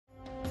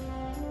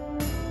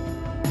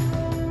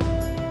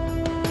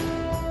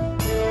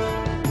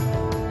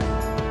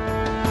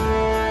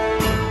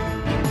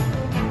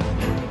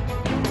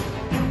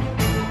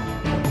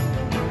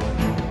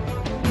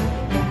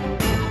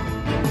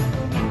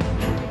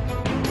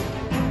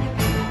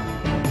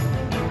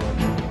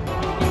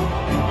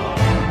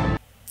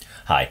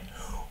Hi,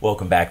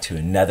 welcome back to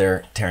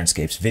another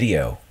Terranscapes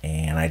video,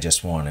 and I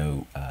just want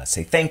to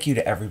say thank you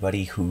to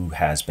everybody who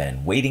has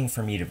been waiting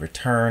for me to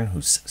return,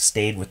 who's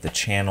stayed with the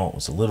channel. It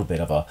was a little bit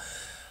of a,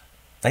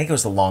 I think it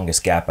was the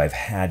longest gap I've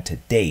had to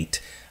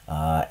date,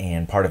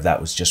 and part of that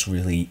was just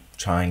really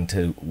trying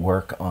to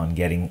work on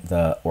getting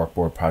the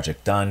Orkboard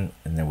project done,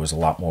 and there was a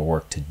lot more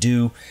work to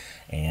do.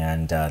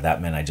 And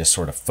that meant I just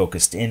sort of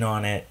focused in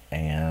on it,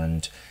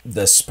 and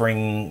the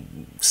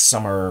spring,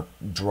 summer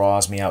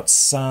draws me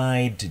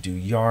outside to do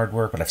yard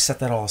work, but I've set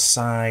that all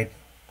aside.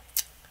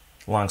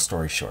 Long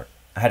story short,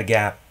 I had a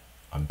gap,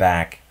 I'm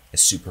back. I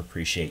super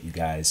appreciate you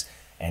guys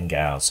and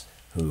gals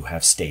who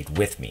have stayed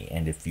with me.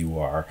 And if you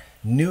are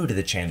new to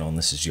the channel and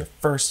this is your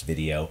first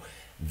video,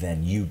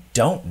 then you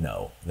don't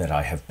know that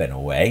I have been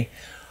away.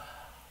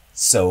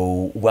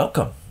 So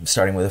welcome. I'm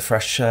starting with a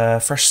fresh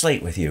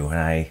slate with you, and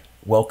I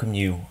welcome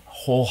you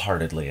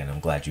wholeheartedly, and I'm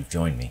glad you've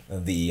joined me.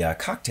 The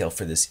cocktail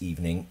for this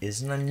evening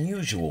is an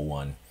unusual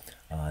one.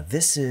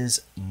 This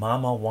is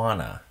Mama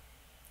Juana.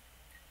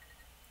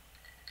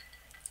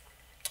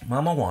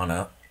 Mama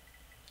Juana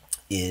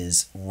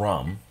is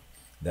rum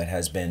that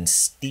has been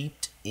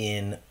steeped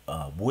in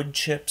wood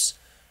chips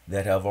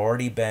that have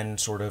already been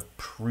sort of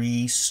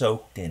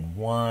pre-soaked in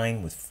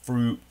wine with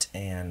fruit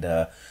and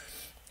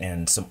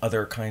some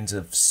other kinds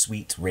of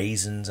sweet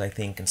raisins, I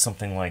think, and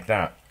something like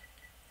that.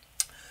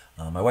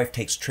 My wife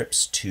takes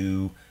trips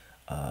to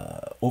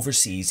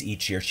overseas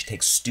each year. She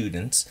takes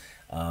students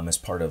as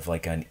part of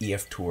like an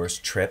EF Tours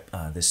trip.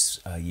 This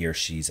year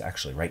she's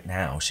actually, right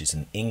now, she's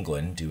in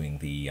England doing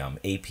the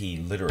AP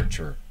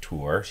Literature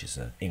Tour. She's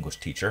an English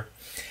teacher.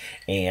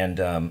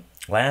 And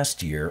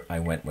last year I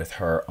went with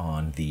her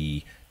on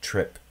the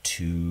trip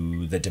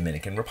to the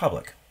Dominican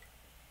Republic.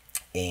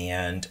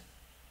 And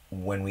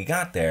when we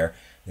got there,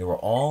 there were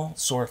all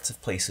sorts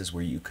of places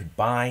where you could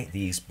buy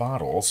these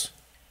bottles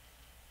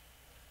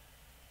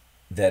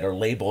that are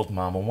labeled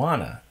Mama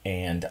Juana,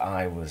 and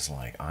I was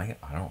like, I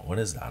don't, what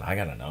is that? I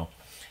gotta know.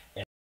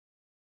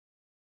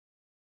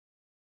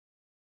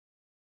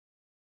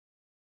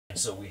 And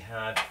so we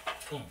had,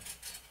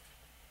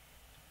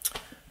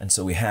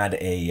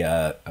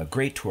 a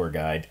great tour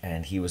guide,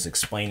 and he was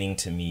explaining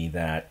to me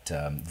that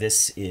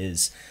this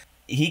is,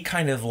 he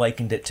kind of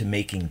likened it to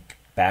making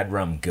bad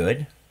rum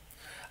good.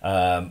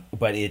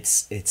 But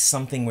it's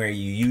something where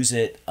you use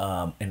it,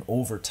 and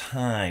over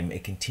time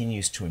it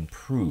continues to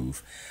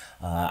improve.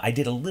 I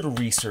did a little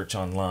research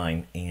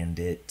online, and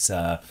it's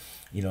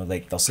you know,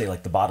 like they'll say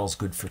like the bottle's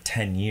good for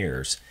 10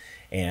 years,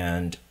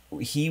 and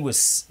he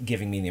was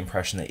giving me the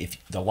impression that if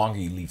the longer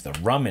you leave the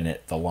rum in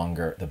it,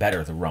 the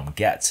better the rum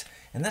gets.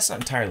 And that's not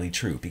entirely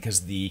true,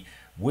 because the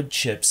wood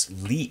chips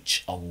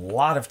leach a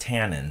lot of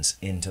tannins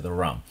into the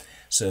rum.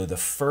 So the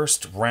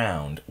first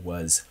round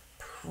was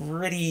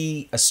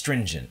pretty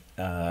astringent,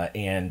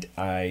 and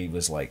I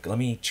was like, let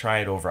me try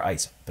it over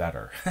ice,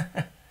 better.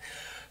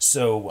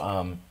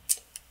 So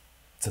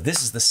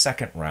this is the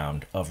second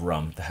round of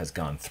rum that has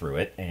gone through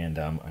it, and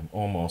I'm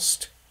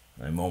almost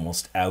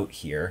out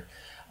here.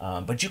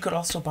 But you could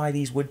also buy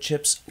these wood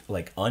chips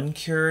like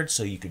uncured,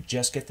 so you could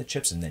just get the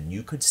chips and then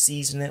you could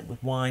season it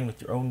with wine,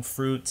 with your own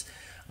fruits.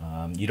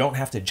 You don't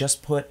have to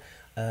just put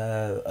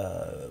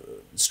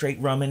straight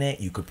rum in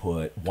it. You could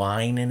put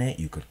wine in it.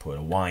 You could put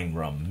a wine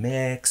rum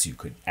mix. You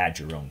could add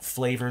your own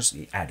flavors.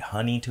 You add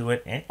honey to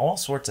it, and all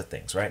sorts of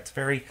things, right?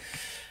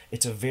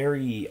 It's a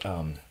very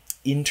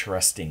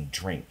interesting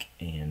drink,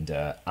 and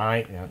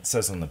it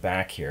says on the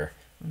back here,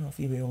 I don't know if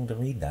you'll be able to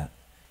read that.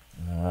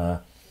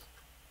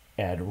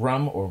 Add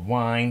rum or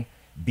wine,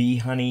 bee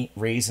honey,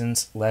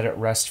 raisins, let it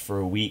rest for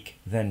a week,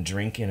 then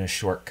drink in a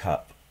short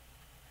cup.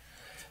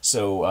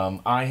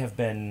 So I have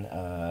been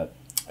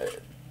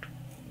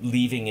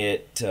leaving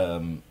it,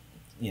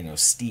 you know,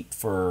 steep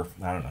for,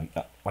 I don't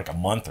know, like a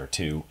month or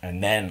two,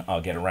 and then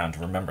I'll get around to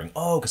remembering,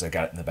 oh, because I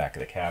got it in the back of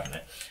the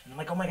cabinet. And I'm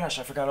like, oh my gosh,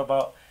 I forgot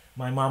about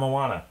my Mama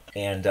Juana.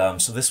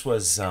 And so this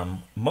was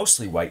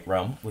mostly white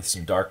rum with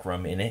some dark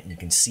rum in it, and you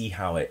can see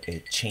how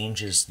it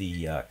changes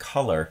the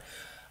color.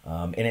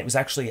 And it was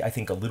actually, I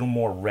think, a little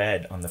more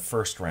red on the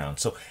first round.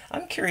 So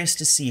I'm curious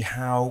to see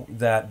how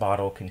that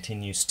bottle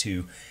continues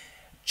to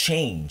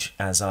change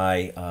as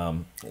I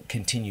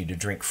continue to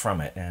drink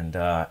from it. And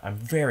I'm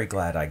very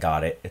glad I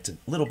got it. It's a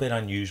little bit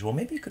unusual.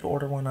 Maybe you could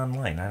order one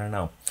online. I don't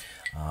know.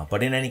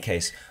 But in any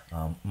case,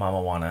 Mama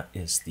Juana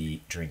is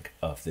the drink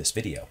of this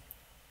video.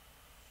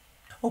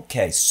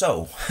 Okay,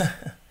 so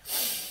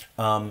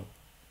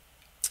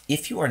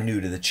if you are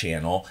new to the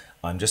channel,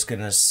 I'm just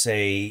going to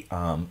say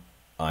I'm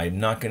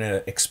not going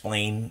to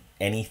explain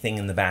anything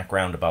in the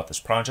background about this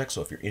project.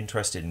 So if you're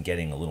interested in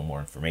getting a little more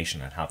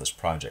information on how this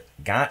project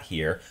got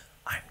here,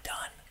 I'm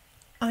done.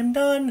 I'm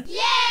done. Yay!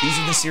 These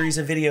are the series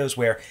of videos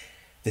where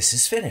this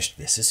is finished,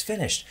 this is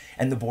finished.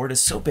 And the board is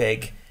so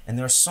big, and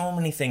there are so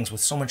many things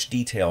with so much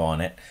detail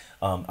on it.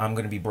 I'm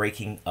going to be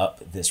breaking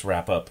up this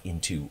wrap-up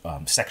into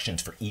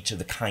sections for each of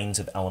the kinds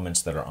of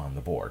elements that are on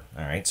the board.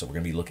 All right, so we're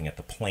going to be looking at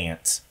the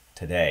plants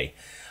today.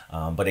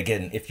 But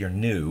again, if you're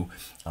new,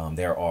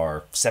 there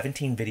are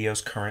 17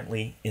 videos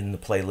currently in the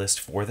playlist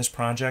for this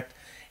project,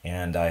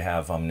 And I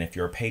have, if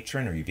you're a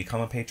patron or you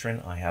become a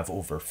patron, I have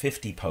over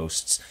 50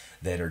 posts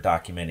that are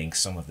documenting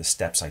some of the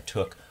steps I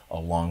took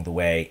along the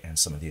way and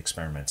some of the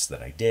experiments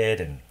that I did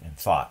and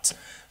thoughts.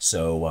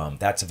 So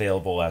that's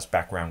available as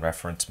background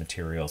reference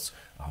materials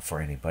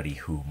for anybody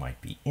who might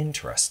be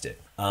interested.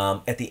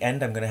 At the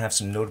end, I'm going to have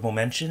some notable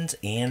mentions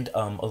and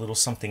a little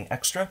something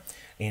extra.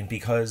 And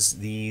because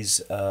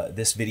this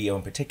video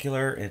in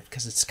particular,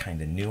 because it's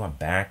kind of new, I'm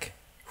back.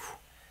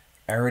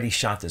 I already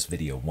shot this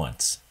video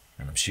once,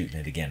 and I'm shooting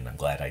it again, and I'm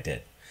glad I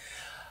did.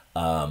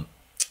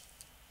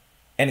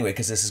 Anyway,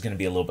 because this is going to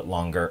be a little bit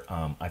longer,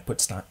 I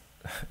put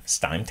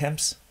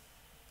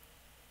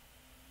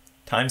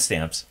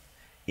timestamps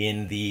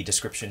in the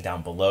description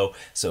down below.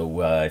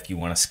 So if you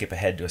want to skip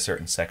ahead to a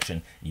certain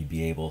section, you'd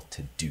be able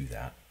to do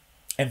that.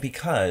 And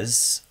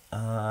because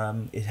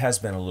it has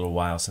been a little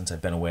while since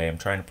I've been away, I'm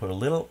trying to put a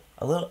little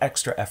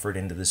extra effort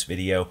into this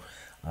video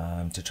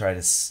to try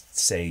to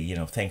say,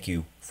 thank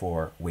you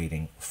for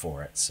waiting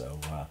for it. So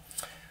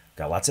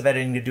got lots of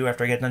editing to do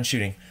after I get done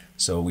shooting.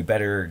 So we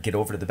better get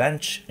over to the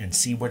bench and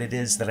see what it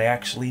is that I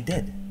actually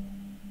did.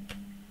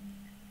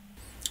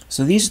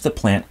 So these are the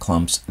plant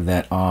clumps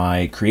that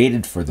I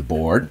created for the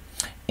board,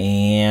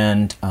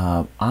 and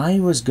I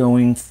was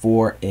going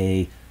for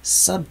a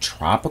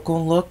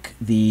subtropical look.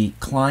 The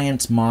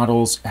client's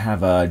models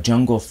have a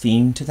jungle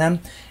theme to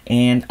them,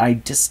 and I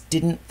just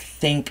didn't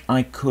think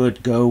I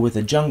could go with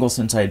a jungle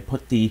since I had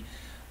put the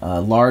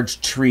large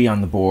tree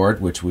on the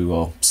board, which we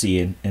will see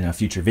in a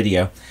future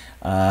video,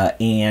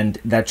 and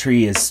that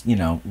tree is,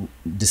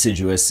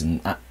 deciduous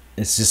and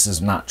it's just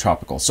is not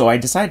tropical. So I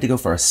decided to go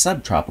for a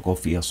subtropical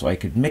feel so I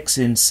could mix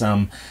in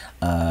some,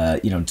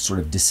 sort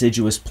of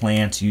deciduous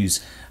plants,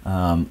 use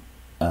some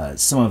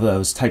of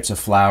those types of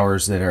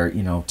flowers that are,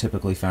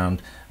 typically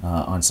found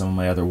on some of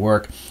my other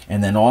work,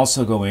 and then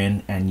also go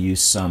in and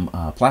use some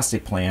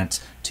plastic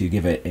plants to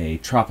give it a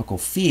tropical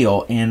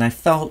feel, and I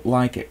felt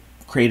like it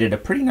created a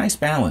pretty nice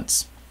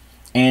balance.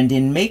 And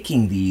in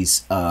making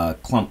these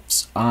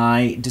clumps,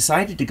 I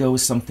decided to go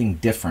with something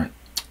different.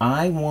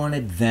 I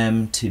wanted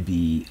them to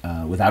be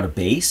without a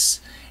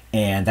base,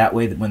 and that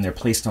way that when they're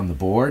placed on the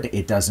board,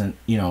 it doesn't,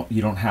 you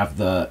don't have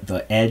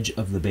the edge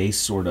of the base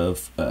sort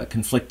of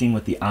conflicting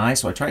with the eye.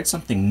 So I tried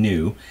something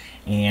new,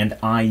 and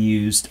I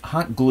used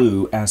hot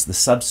glue as the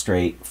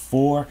substrate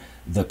for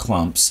the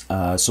clumps.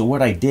 So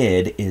what I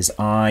did is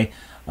I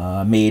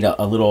made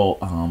a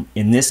little,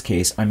 in this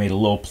case, I made a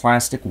little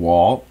plastic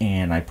wall,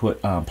 and I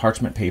put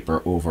parchment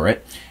paper over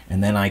it,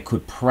 and then I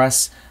could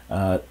press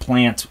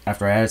plant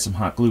after I added some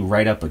hot glue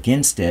right up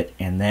against it,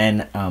 and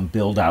then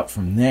build out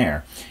from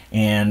there.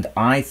 And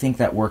I think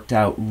that worked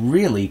out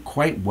really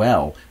quite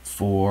well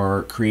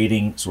for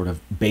creating sort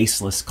of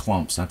baseless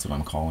clumps. That's what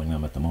I'm calling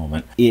them at the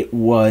moment. It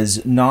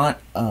was not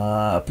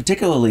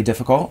particularly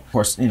difficult. Of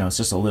course, it's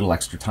just a little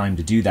extra time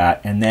to do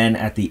that. And then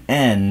at the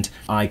end,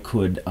 I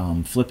could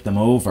flip them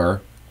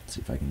over. Let's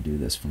see if I can do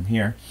this from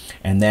here.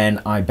 And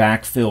then I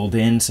backfilled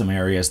in some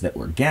areas that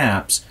were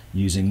gaps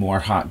using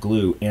more hot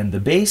glue. And the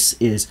base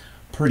is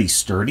pretty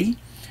sturdy.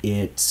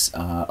 It's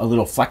a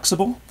little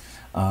flexible.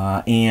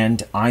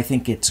 And I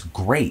think it's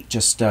great.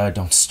 Just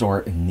don't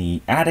store it in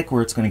the attic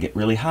where it's going to get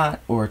really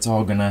hot, or it's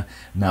all going to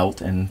melt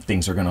and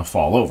things are going to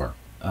fall over.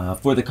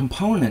 For the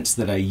components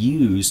that I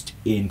used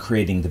in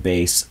creating the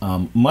base,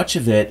 much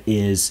of it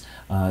is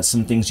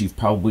some things you've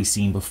probably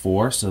seen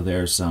before. So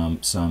there's some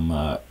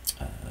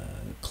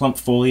clump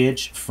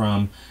foliage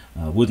from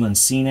Woodland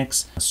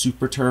Scenics,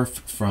 Super Turf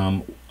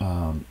from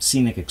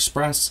Scenic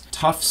Express,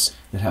 tufts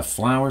that have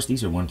flowers.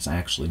 These are ones I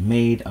actually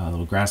made, a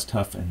little grass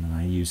tuft, and then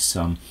I used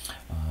some,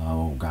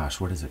 oh gosh,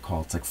 what is it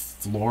called? It's like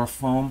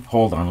Florifoam.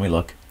 Hold on, let me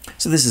look.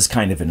 So this is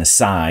kind of an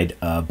aside,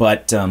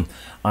 but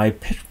I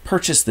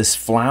purchased this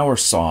Flower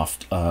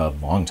Soft a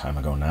long time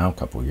ago now, a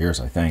couple of years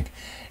I think,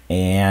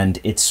 and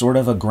it's sort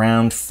of a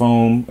ground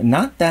foam,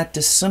 not that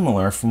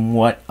dissimilar from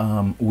what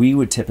we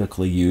would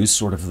typically use,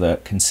 sort of the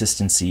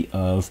consistency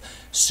of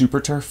Super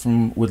Turf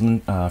from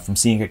Woodland, from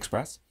Scenic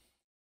Express.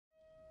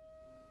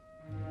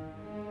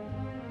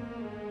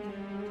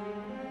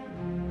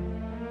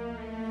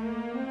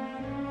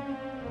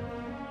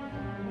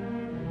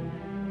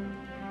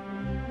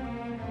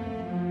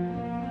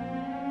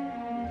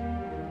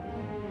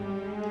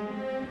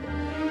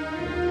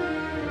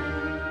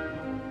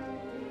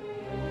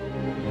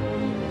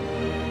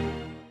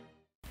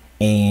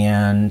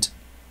 And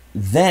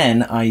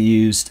then I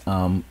used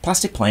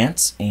plastic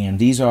plants, and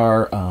these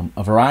are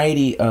a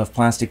variety of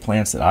plastic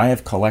plants that I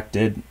have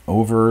collected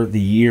over the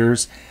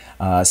years.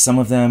 Some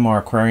of them are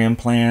aquarium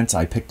plants.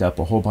 I picked up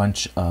a whole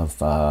bunch of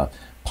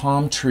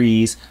palm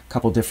trees, a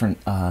couple different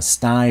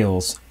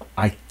styles,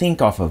 I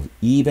think off of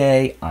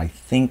eBay, I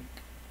think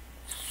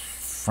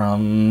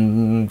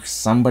from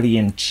somebody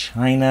in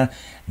China.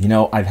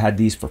 I've had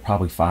these for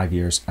probably 5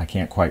 years. I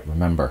can't quite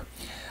remember.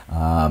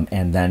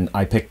 And then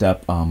I picked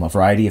up a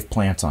variety of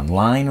plants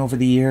online over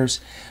the years.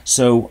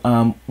 So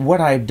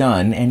what I've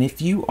done, and if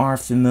you are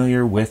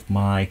familiar with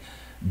my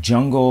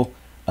jungle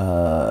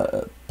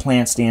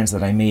plant stands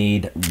that I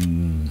made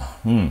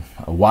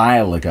a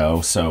while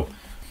ago, so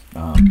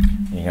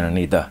You're going to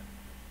need the,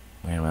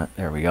 wait a minute,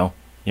 there we go.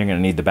 You're going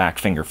to need the back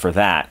finger for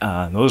that.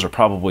 Those are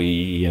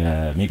probably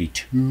maybe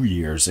 2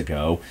 years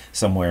ago,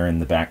 somewhere in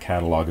the back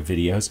catalog of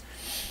videos.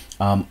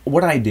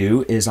 What I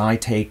do is I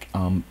take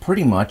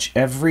pretty much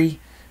every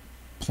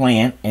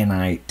plant and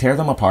I tear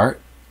them apart,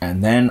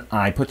 and then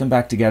I put them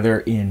back together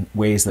in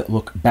ways that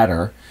look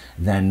better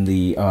than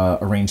the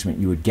arrangement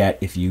you would get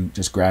if you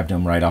just grabbed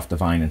them right off the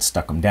vine and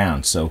stuck them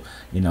down. So,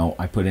 you know,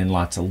 I put in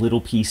lots of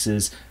little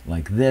pieces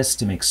like this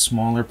to make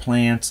smaller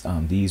plants.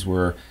 These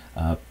were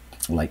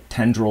like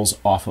tendrils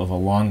off of a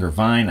longer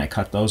vine. I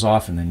cut those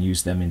off and then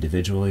used them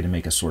individually to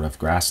make a sort of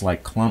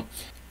grass-like clump.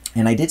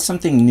 And I did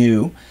something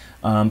new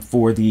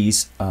for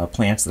these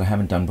plants that I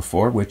haven't done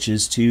before, which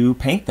is to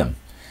paint them.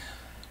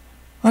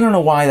 I don't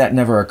know why that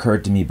never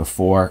occurred to me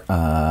before.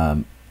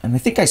 And I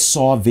think I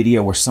saw a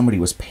video where somebody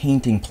was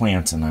painting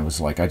plants, and I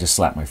was like, I just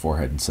slapped my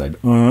forehead and said,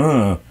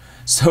 Ugh.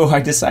 So I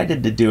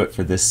decided to do it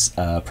for this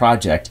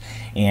project,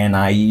 and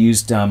I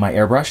used my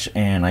airbrush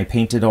and I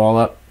painted all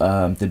up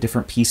the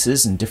different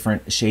pieces in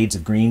different shades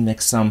of green,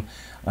 mixed some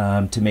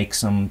to make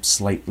some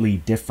slightly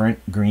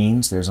different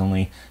greens. There's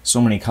only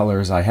so many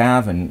colors I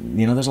have, and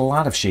you know, there's a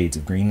lot of shades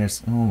of green.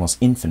 There's an almost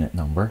infinite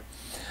number.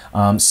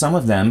 Some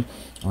of them,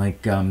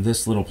 like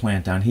this little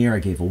plant down here, I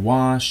gave a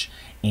wash,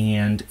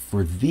 and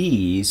for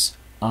these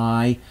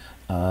I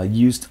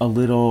used a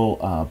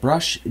little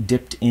brush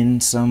dipped in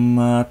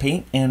some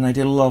paint, and I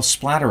did a little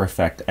splatter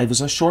effect. It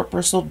was a short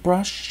bristled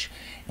brush,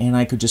 and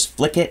I could just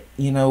flick it,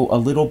 you know, a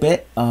little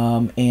bit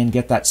and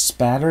get that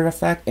spattered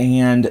effect.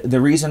 And the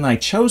reason I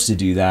chose to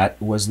do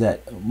that was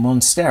that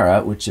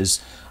Monstera, which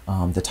is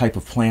the type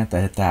of plant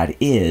that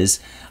is,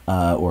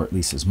 or at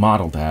least is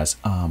modeled as,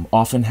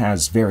 often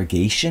has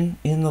variegation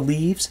in the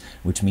leaves,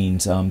 which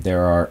means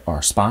there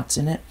are spots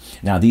in it.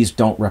 Now, these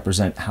don't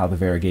represent how the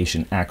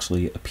variegation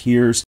actually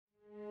appears.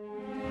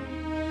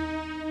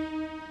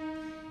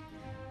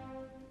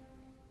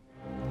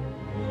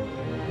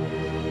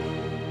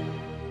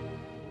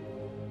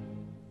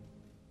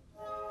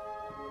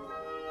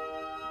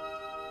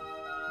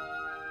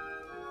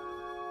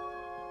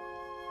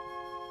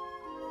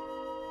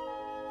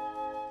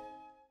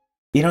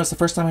 You know, it's the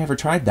first time I ever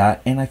tried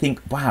that, and I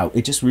think, wow,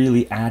 it just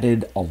really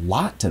added a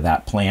lot to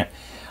that plant.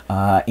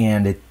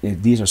 And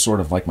these are sort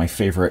of like my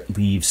favorite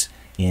leaves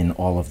in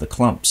all of the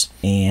clumps.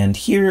 And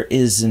here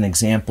is an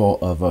example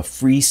of a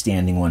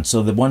freestanding one.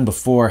 So the one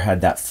before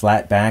had that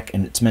flat back,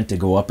 and it's meant to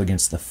go up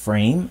against the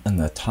frame and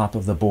the top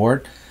of the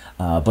board.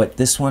 But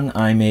this one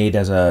I made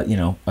as a, you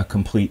know, a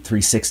complete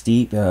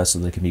 360, so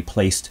that it can be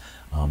placed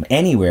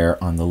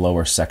anywhere on the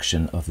lower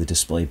section of the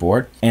display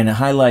board. And it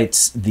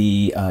highlights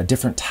the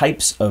different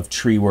types of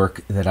tree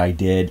work that I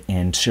did,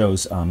 and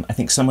shows, I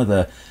think, some of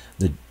the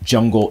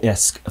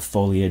jungle-esque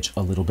foliage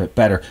a little bit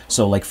better.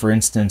 So like, for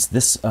instance,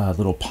 this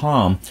little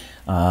palm,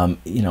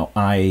 you know,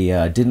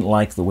 I didn't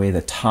like the way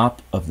the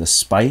top of the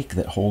spike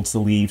that holds the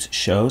leaves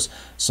shows.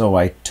 So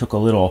I took a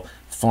little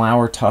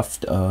flower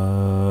tuft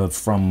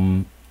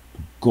from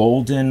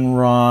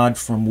goldenrod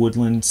from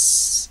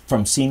Woodlands,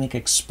 from Scenic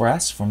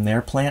Express, from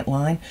their plant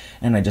line,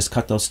 and I just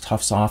cut those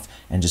tufts off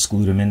and just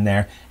glued them in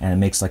there, and it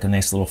makes like a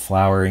nice little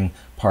flowering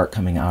part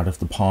coming out of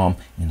the palm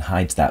and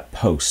hides that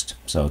post.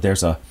 So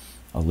there's a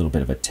little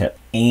bit of a tip.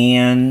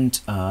 And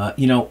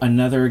you know,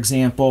 another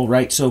example,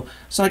 right? So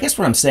I guess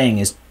what I'm saying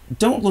is,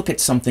 don't look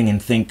at something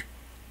and think,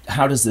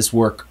 how does this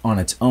work on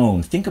its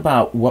own? Think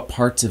about what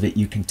parts of it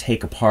you can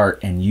take apart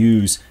and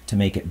use to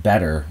make it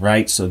better,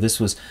 right? So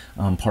this was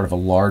part of a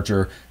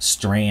larger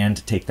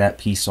strand. Take that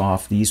piece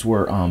off. These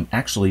were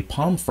actually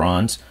palm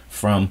fronds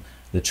from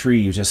the tree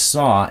you just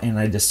saw, and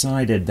I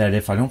decided that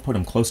if I don't put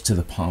them close to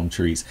the palm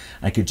trees,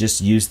 I could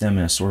just use them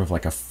in a sort of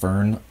like a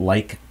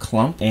fern-like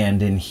clump.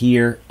 And in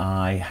here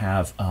I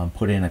have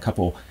put in a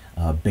couple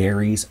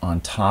berries on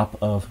top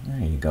of, there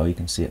you go, you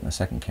can see it in the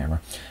second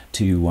camera,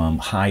 to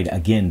hide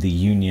again the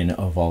union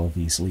of all of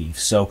these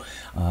leaves. So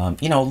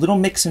you know, a little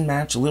mix and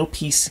match, a little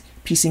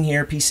piecing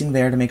here, piecing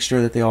there, to make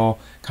sure that they all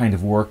kind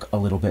of work a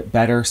little bit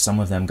better. Some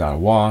of them got a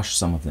wash,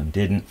 some of them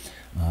didn't,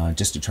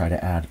 just to try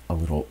to add a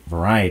little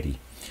variety.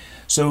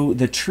 So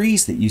the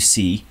trees that you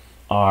see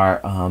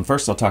are,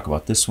 first I'll talk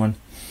about this one.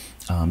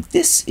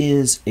 This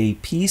is a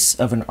piece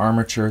of an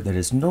armature that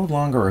is no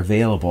longer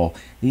available.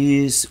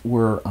 These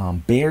were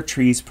bare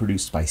trees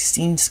produced by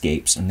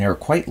Terranscapes, and they're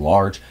quite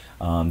large.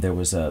 There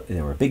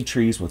were big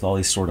trees with all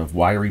these sort of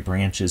wiry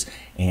branches,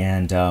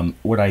 and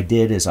what I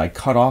did is I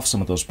cut off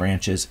some of those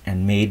branches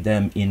and made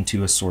them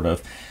into a sort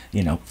of,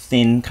 you know,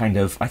 thin, kind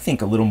of, I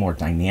think, a little more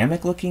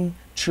dynamic looking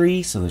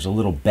tree. So there's a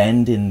little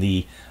bend in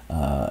the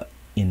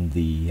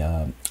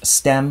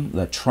stem,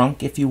 the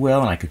trunk, if you will,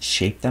 and I could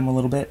shape them a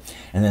little bit,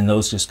 and then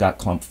those just got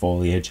clump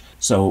foliage.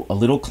 So a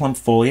little clump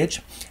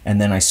foliage,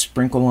 and then I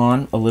sprinkle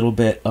on a little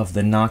bit of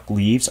the knock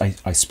leaves.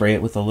 I spray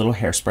it with a little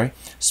hairspray,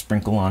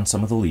 sprinkle on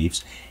some of the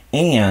leaves,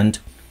 and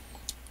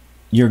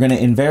you're going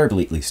to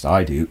invariably, at least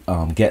I do,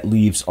 get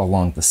leaves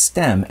along the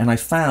stem. And I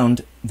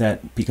found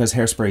that because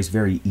hairspray is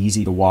very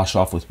easy to wash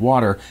off with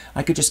water,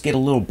 I could just get a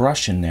little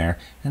brush in there,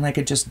 and I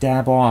could just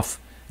dab off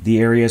the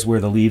areas where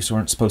the leaves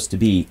weren't supposed to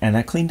be, and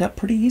that cleaned up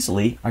pretty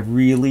easily. I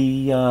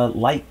really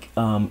like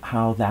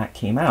how that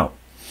came out.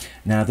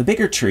 Now the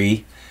bigger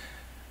tree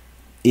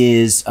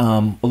is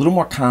a little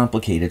more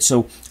complicated.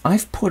 So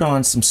I've put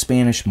on some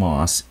Spanish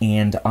moss,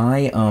 and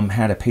I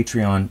had a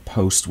Patreon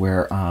post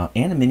where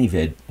and a mini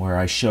vid where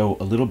I show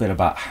a little bit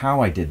about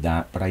how I did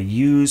that, but I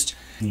used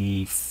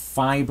the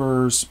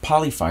fibers,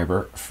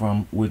 polyfiber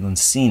from Woodland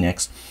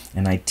Scenics,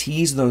 and I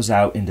teased those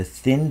out into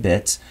thin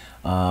bits,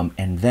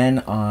 and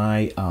then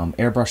I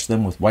airbrushed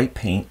them with white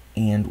paint.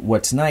 And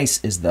what's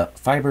nice is the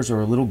fibers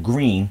are a little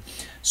green,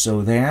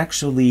 so they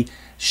actually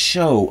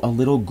show a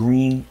little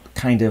green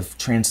kind of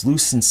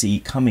translucency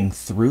coming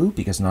through,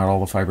 because not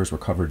all the fibers were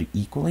covered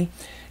equally,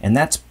 and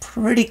that's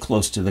pretty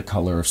close to the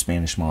color of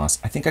Spanish moss.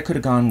 I think I could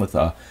have gone with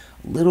a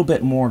little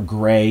bit more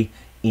gray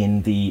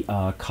in the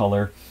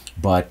color,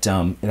 but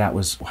that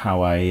was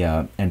how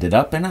I ended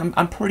up, and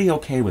I'm pretty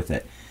okay with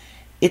it.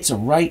 It's a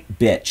right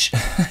bitch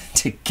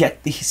to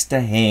get these to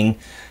hang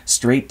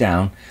straight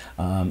down.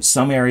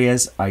 Some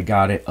areas I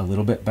got it a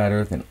little bit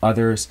better than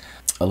others.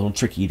 A little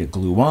tricky to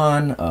glue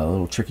on, a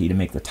little tricky to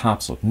make the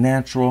tops look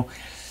natural.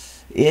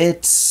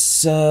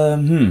 It's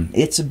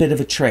a bit of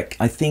a trick.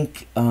 I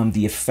think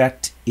the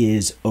effect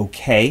is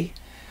okay,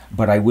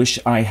 but I wish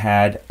I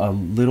had a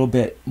little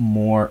bit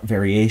more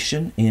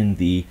variation in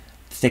the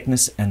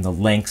thickness and the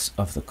lengths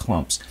of the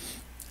clumps.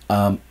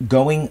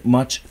 Going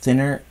much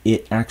thinner,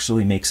 it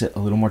actually makes it a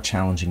little more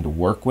challenging to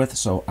work with,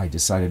 so I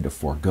decided to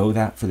forego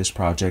that for this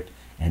project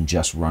and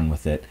just run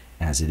with it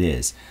as it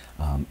is.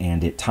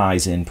 And it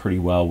ties in pretty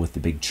well with the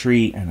big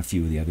tree, and a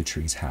few of the other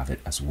trees have it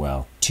as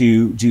well.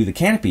 To do the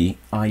canopy,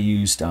 I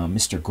used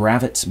Mr.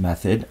 Gravitt's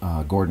method,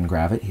 Gordon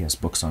Gravitt. He has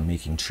books on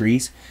making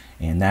trees,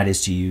 and that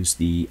is to use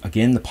the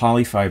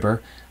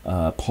polyfiber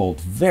pulled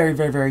very,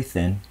 very, very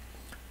thin,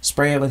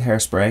 spray it with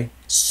hairspray,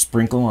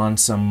 sprinkle on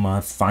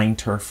some fine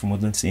turf from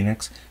Woodland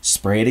Scenics,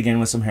 spray it again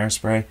with some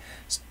hairspray,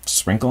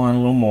 sprinkle on a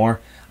little more.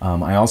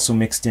 I also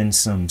mixed in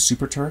some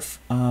super turf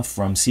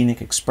from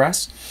Scenic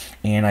Express,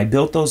 and I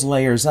built those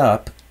layers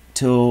up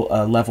till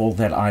a level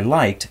that I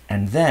liked,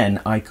 and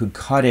then I could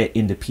cut it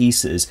into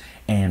pieces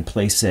and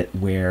place it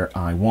where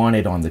I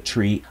wanted on the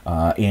tree,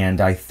 and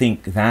I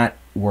think that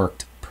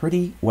worked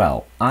pretty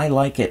well. I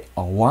like it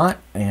a lot,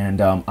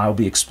 and I'll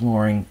be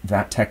exploring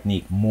that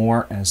technique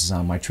more as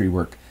my tree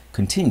work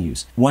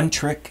continues. One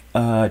tip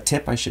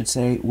I should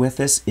say with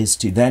this is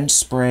to then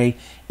spray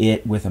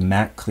it with a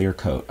matte clear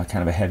coat, a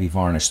kind of a heavy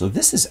varnish. So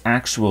this is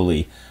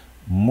actually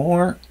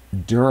more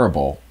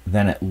durable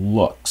than it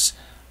looks.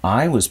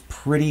 I was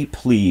pretty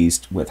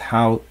pleased with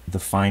how the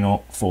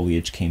final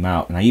foliage came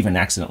out, and I even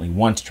accidentally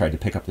once tried to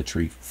pick up the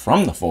tree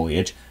from the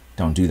foliage.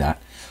 Don't do that.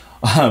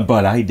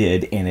 But I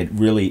did, and it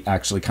really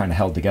actually kind of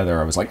held together.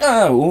 I was like,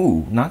 oh,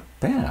 ooh, not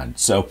bad.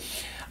 So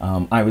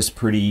I was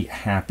pretty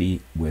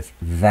happy with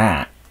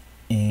that.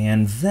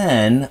 And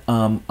then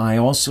I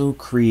also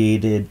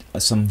created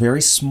some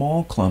very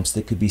small clumps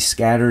that could be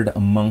scattered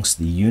amongst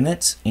the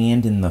units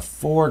and in the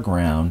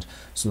foreground,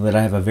 so that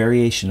I have a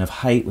variation of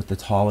height with the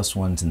tallest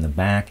ones in the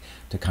back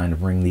to kind of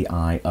bring the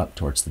eye up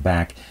towards the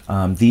back.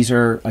 These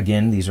are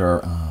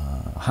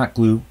hot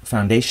glue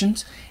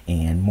foundations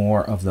and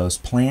more of those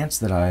plants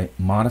that I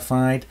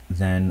modified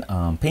then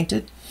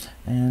painted,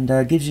 and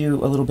gives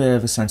you a little bit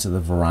of a sense of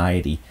the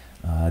variety.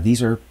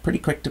 These are pretty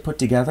quick to put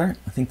together.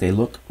 I think they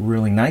look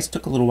really nice.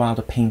 Took a little while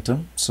to paint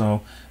them,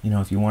 so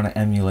if you want to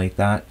emulate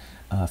that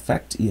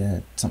effect, yeah,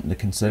 something to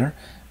consider.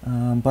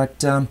 But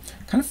kind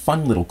of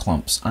fun little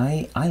clumps.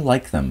 I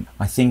like them.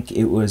 I think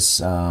it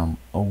was a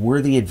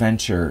worthy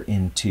adventure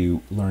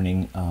into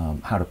learning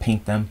how to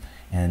paint them,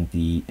 and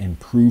the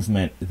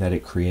improvement that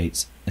it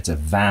creates. It's a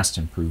vast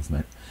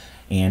improvement.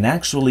 And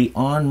actually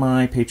on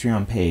my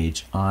Patreon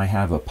page, I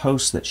have a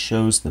post that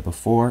shows the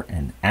before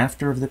and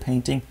after of the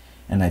painting,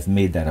 and I've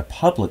made that a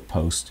public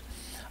post.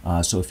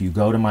 So if you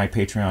go to my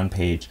Patreon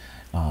page,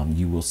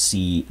 you will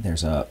see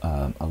there's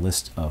a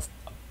list of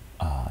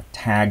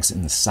tags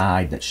in the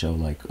side that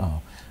show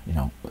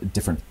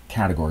different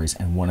categories,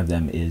 and one of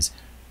them is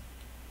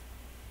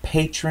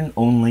patron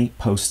only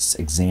posts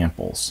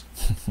examples.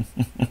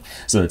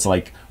 So it's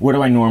like, what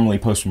do I normally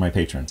post for my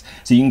patrons?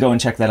 So you can go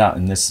and check that out,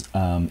 and this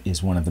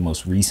is one of the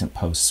most recent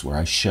posts where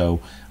I show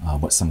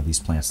what some of these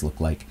plants look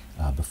like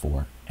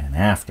before and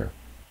after.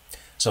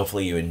 So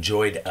hopefully you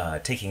enjoyed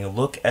taking a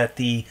look at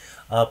the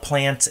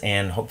plants,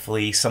 and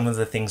hopefully some of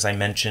the things I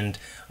mentioned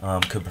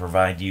could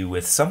provide you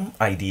with some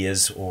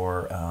ideas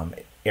or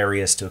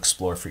areas to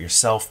explore for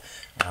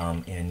yourself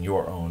in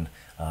your own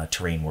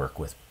terrain work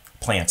with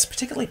plants,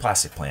 particularly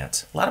plastic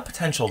plants. A lot of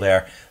potential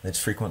there that's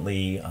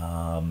frequently,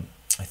 I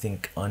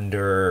think,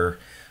 underexplored.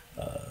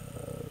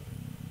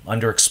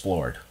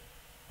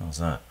 How's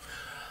that?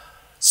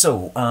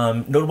 So,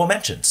 notable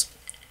mentions.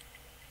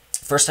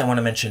 First, I want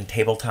to mention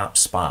Tabletop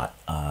Spot.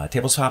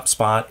 Tabletop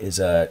Spot is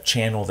a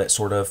channel that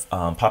sort of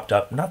popped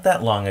up not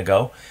that long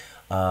ago.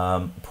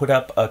 Put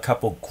up a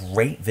couple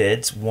great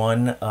vids.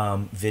 One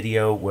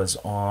video was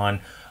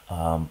on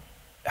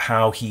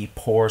how he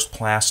pours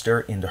plaster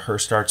into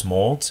Herstart's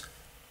molds.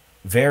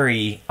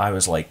 I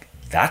was like,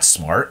 that's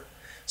smart.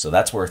 So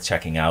that's worth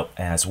checking out,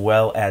 as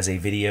well as a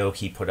video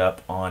he put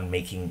up on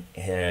making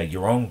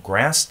your own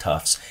grass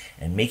tufts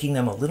and making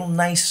them a little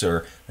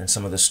nicer than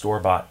some of the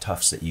store-bought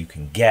tufts that you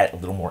can get, a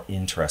little more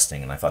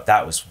interesting. And I thought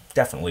that was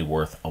definitely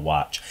worth a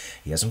watch.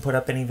 He hasn't put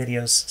up any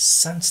videos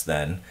since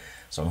then,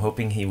 so I'm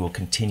hoping he will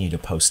continue to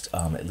post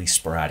at least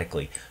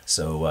sporadically.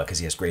 So because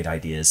he has great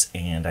ideas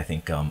and I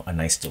think a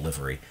nice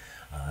delivery.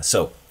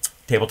 So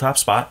tabletop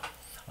spot.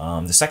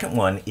 The second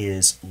one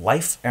is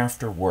Life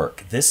After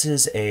Work. This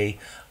is a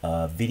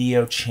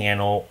video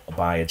channel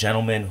by a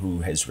gentleman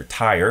who has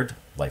retired,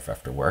 Life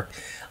After Work.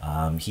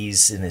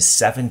 He's in his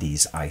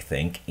 70s, I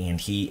think, and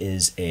he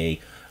is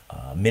a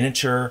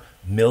miniature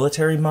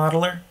military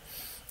modeler.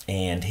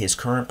 And his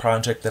current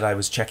project that I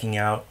was checking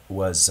out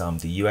was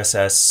the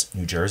USS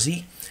New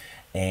Jersey,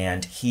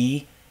 and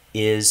he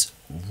is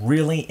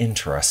really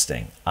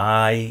interesting.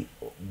 I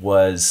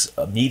was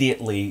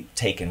immediately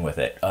taken with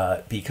it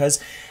because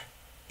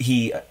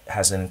he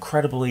has an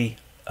incredibly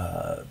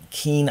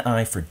keen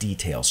eye for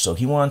details. So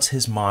he wants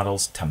his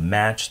models to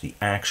match the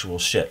actual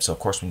ship. So of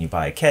course, when you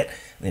buy a kit,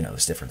 you know,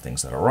 there's different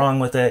things that are wrong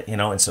with it, you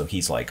know, and so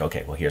he's like,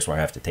 okay, well, here's where I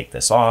have to take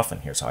this off,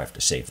 and here's how I have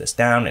to shave this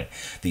down, and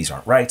these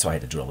aren't right, so I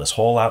had to drill this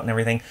hole out and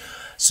everything.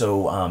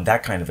 So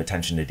that kind of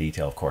attention to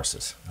detail, of course,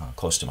 is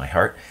close to my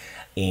heart.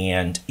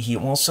 And he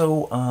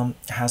also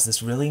has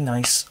this really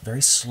nice,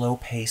 very slow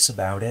pace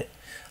about it,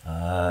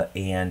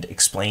 and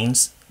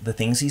explains the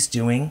things he's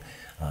doing.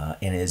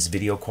 And his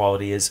video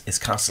quality is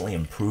constantly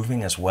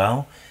improving as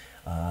well.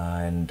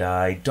 And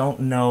I don't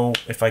know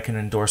if I can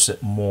endorse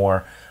it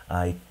more.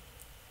 I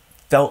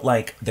felt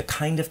like the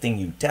kind of thing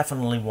you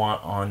definitely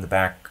want on the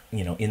back,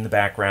 you know, in the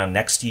background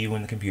next to you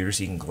in the computer,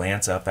 so you can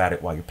glance up at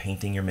it while you're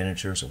painting your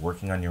miniatures or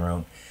working on your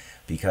own.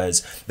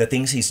 Because the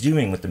things he's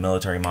doing with the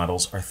military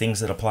models are things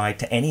that apply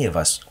to any of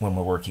us when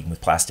we're working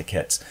with plastic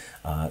kits.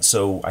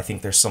 So I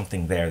think there's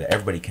something there that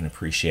everybody can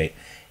appreciate.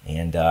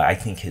 And I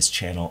think his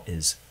channel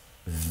is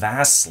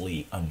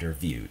vastly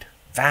underviewed.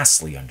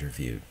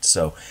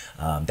 So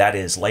that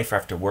is Life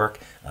After Work.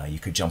 You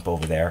could jump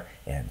over there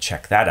and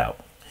check that out.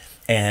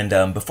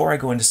 And before I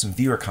go into some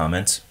viewer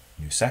comments,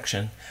 new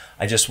section,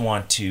 I just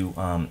want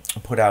to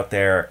put out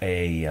there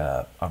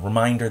a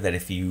reminder that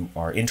if you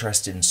are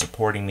interested in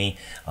supporting me,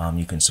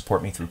 you can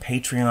support me through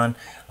Patreon.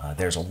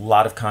 There's a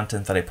lot of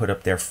content that I put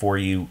up there for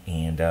you,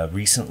 and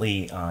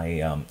recently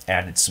I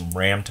added some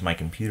RAM to my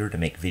computer to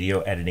make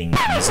video editing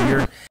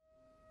easier.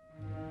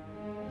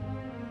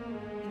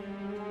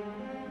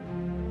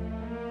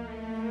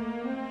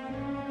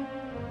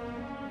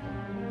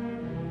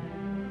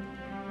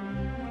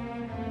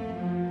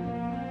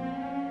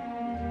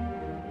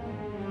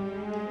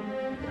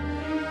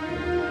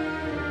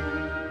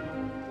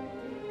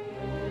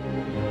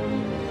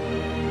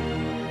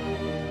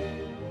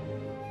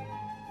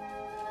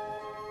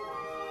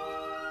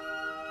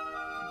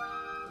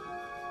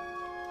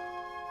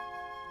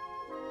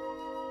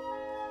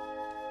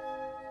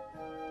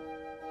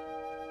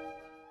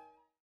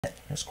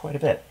 There's quite a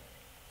bit.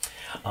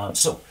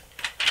 So,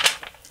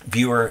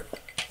 viewer,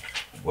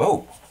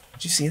 whoa,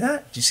 did you see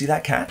that? Did you see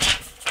that catch?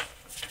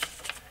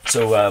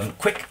 So,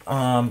 quick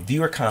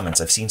viewer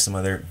comments. I've seen some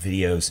other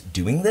videos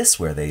doing this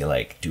where they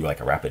do a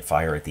rapid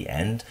fire at the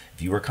end,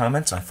 viewer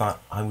comments. I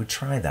thought I would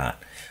try that.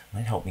 It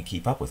might help me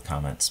keep up with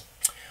comments.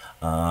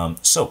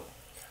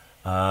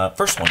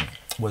 First one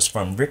was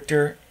from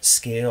Richter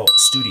Scale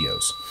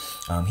Studios.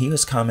 He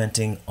was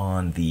commenting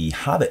on the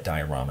Hobbit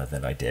diorama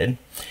that I did,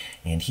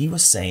 and he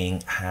was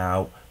saying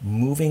how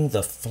moving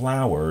the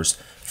flowers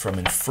from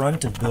in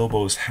front of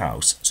Bilbo's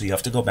house, so you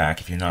have to go back,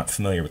 if you're not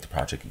familiar with the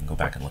project, you can go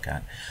back and look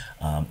at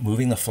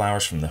moving the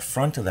flowers from the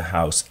front of the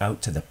house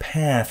out to the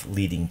path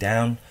leading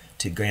down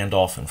to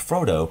Gandalf and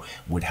Frodo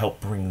would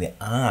help bring the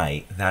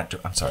eye,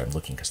 I'm sorry, I'm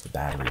looking because the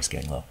battery is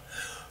getting low,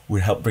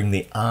 would help bring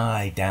the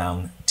eye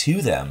down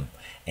to them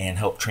and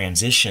help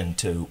transition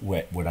to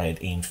what I had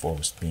aimed for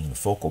was being the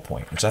focal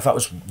point, which I thought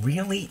was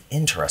really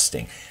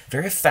interesting,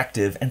 very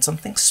effective, and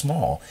something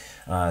small.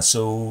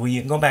 So you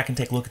can go back and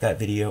take a look at that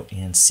video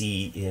and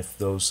see if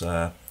those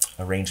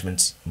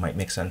arrangements might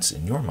make sense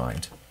in your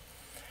mind.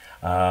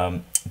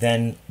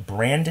 Then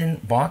Brandon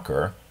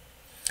Bacher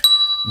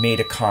made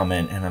a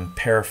comment, and I'm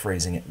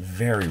paraphrasing it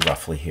very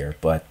roughly here,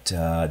 but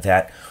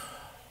that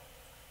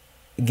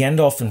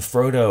Gandalf and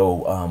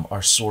Frodo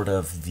are sort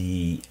of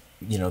the,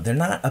 they're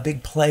not a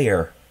big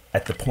player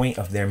at the point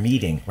of their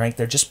meeting, right?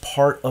 They're just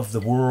part of the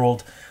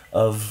world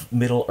of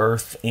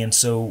Middle-earth, and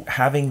so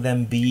having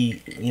them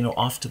be,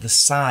 off to the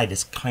side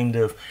is kind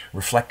of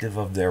reflective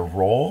of their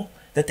role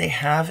that they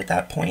have at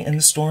that point in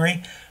the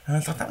story. And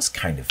I thought that was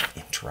kind of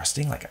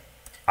interesting. Like,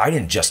 I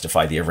didn't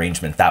justify the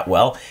arrangement that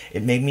well.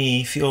 It made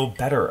me feel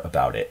better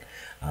about it.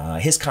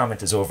 His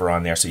comment is over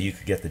on there, so you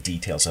could get the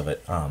details of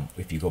it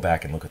if you go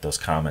back and look at those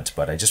comments.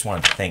 But I just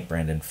wanted to thank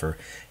Brandon for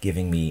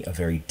giving me a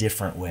very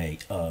different way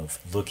of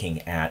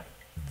looking at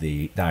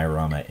the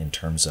diorama in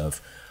terms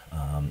of,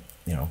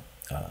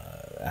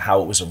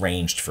 how it was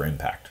arranged for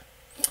impact.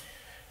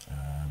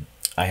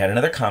 I had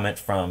another comment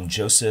from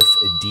Joseph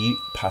D.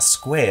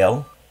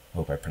 Pasquale,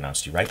 hope I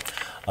pronounced you right,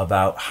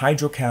 about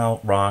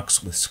hydrocal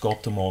rocks with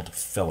Sculptamold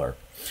filler.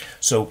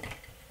 So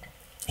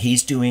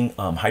he's doing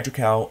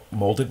hydrocal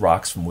molded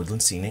rocks from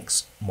Woodland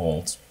Scenics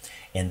molds,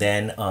 and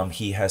then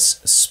he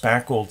has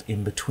spackled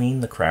in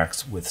between the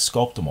cracks with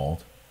Sculptamold,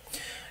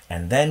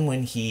 and then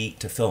when he,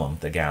 to fill them,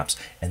 the gaps,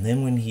 and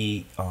then when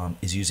he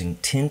is using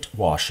tint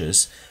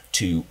washes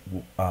to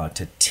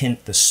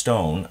tint the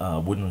stone,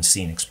 Woodland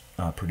Scenics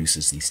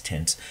produces these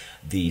tints,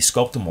 the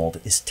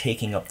Sculptamold is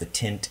taking up the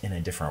tint in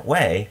a different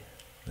way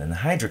than the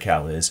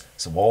hydrocal is,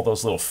 so all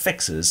those little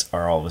fixes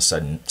are all of a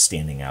sudden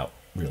standing out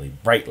really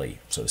brightly,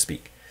 so to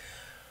speak.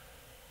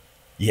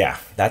 Yeah,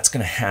 that's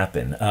going to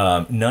happen.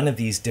 None of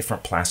these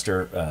different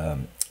plaster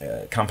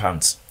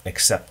compounds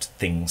accept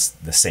things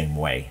the same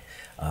way.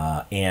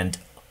 And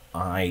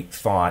I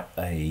thought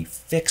a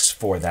fix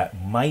for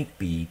that might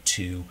be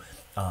to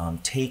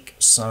take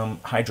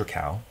some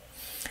hydrocal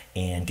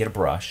and get a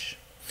brush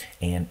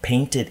and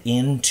paint it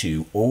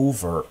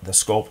over the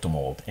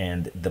Sculptamold.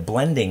 And the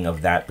blending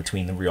of that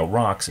between the real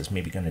rocks is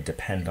maybe going to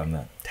depend on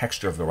the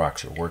texture of the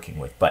rocks you're working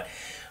with. But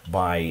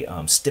by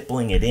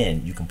stippling it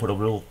in, you can put a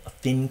real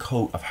thin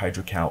coat of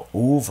hydrocal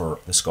over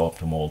the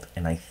Sculptamold,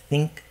 and I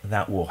think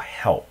that will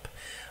help.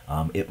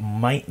 It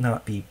might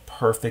not be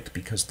perfect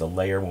because the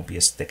layer won't be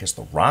as thick as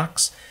the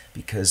rocks,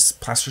 because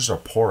plasters are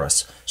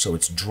porous, so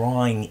it's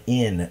drawing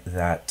in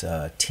that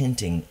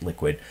tinting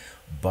liquid,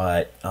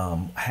 but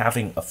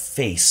having a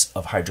face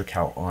of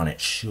hydrocal on it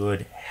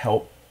should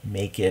help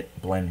make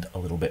it blend a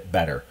little bit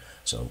better.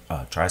 So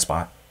try a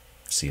spot,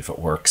 see if it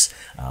works.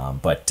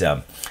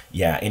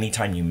 Yeah,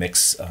 anytime you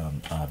mix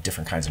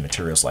different kinds of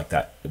materials like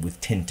that with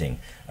tinting,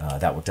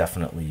 that will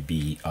definitely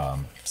be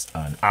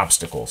an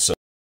obstacle. So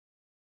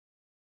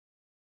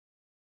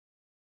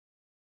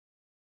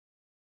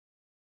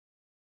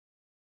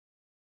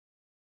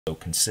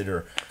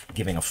consider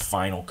giving a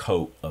final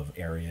coat of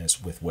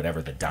areas with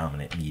whatever the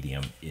dominant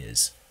medium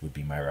is, would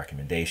be my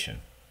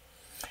recommendation.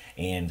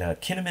 And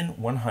Kinnaman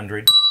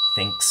 100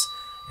 thinks,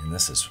 and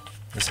this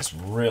is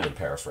really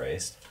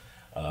paraphrased,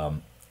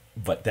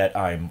 but that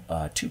I'm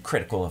too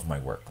critical of my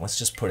work. Let's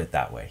just put it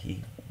that way.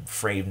 He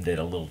framed it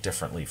a little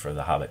differently for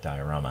the Hobbit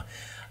diorama.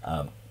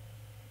 I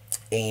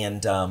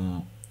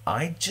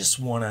just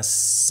want to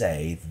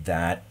say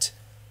that,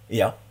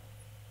 yeah,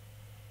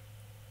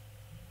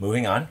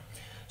 moving on.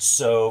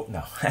 So,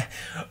 no,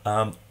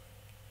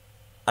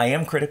 I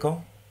am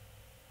critical,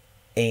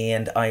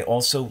 and I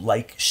also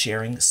like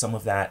sharing some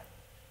of that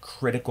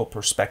critical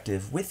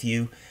perspective with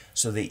you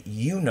so that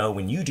you know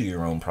when you do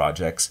your own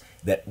projects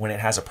that when it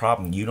has a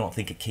problem, you don't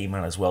think it came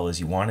out as well as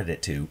you wanted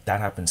it to. That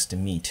happens to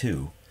me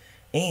too.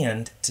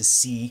 And to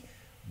see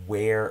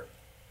where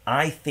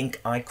I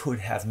think I could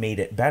have made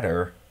it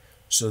better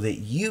so that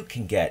you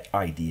can get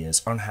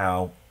ideas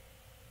on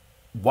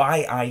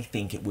why I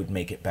think it would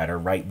make it better,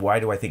 right? Why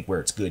do I think where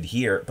it's good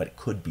here, but it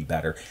could be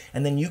better?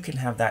 And then you can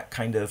have that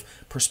kind of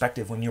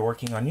perspective when you're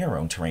working on your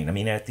own terrain. I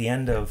mean, at the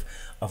end of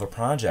a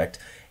project,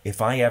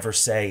 if I ever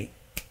say,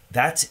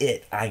 that's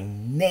it, I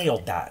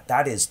nailed that,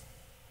 that is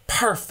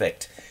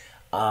perfect,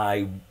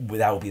 that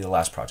will be the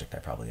last project I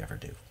probably ever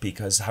do.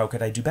 Because how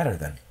could I do better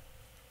then?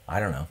 I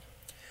don't know.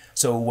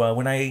 So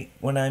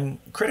when I'm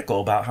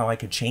critical about how I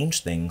could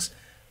change things,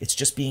 it's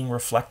just being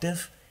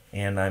reflective,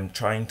 and I'm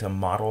trying to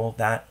model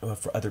that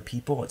for other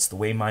people. It's the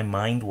way my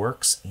mind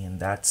works, and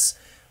that's,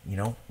 you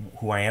know,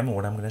 who I am and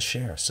what I'm going to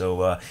share.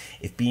 So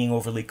if being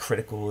overly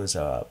critical is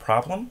a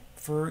problem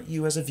for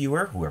you as a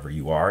viewer, whoever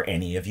you are,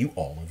 any of you,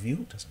 all of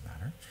you, doesn't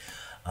matter,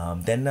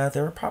 then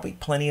there are probably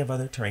plenty of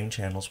other terrain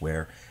channels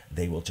where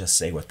they will just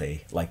say what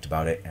they liked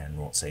about it and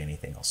won't say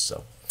anything else.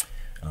 So,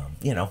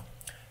 you know,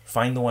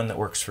 find the one that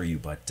works for you,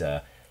 but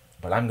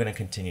I'm going to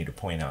continue to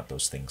point out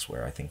those things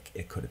where I think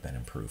it could have been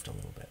improved a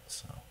little bit.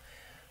 So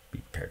be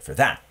prepared for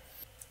that.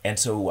 And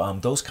so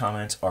those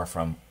comments are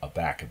from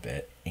back a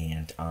bit,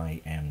 and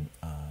I am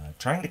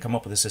trying to come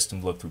up with a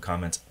system to look through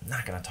comments. I'm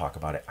not going to talk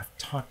about it. I've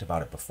talked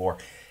about it before.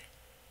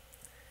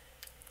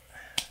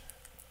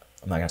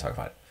 I'm not going to talk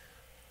about it.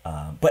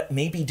 But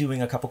maybe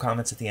doing a couple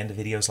comments at the end of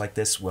videos like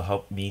this will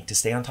help me to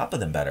stay on top of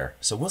them better.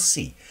 So we'll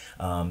see.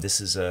 This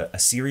is a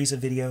series of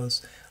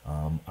videos.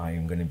 I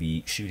am going to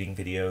be shooting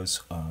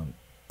videos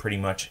pretty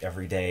much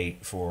every day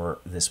for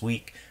this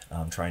week,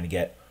 trying to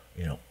get,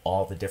 you know,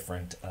 all the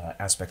different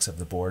aspects of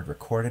the board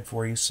recorded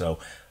for you. So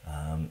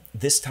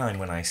this time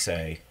when I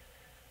say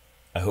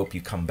I hope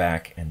you come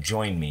back and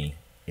join me,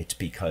 it's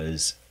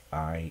because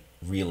I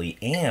really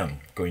am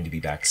going to be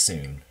back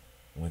soon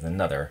with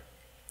another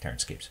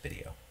Terranscapes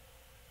video.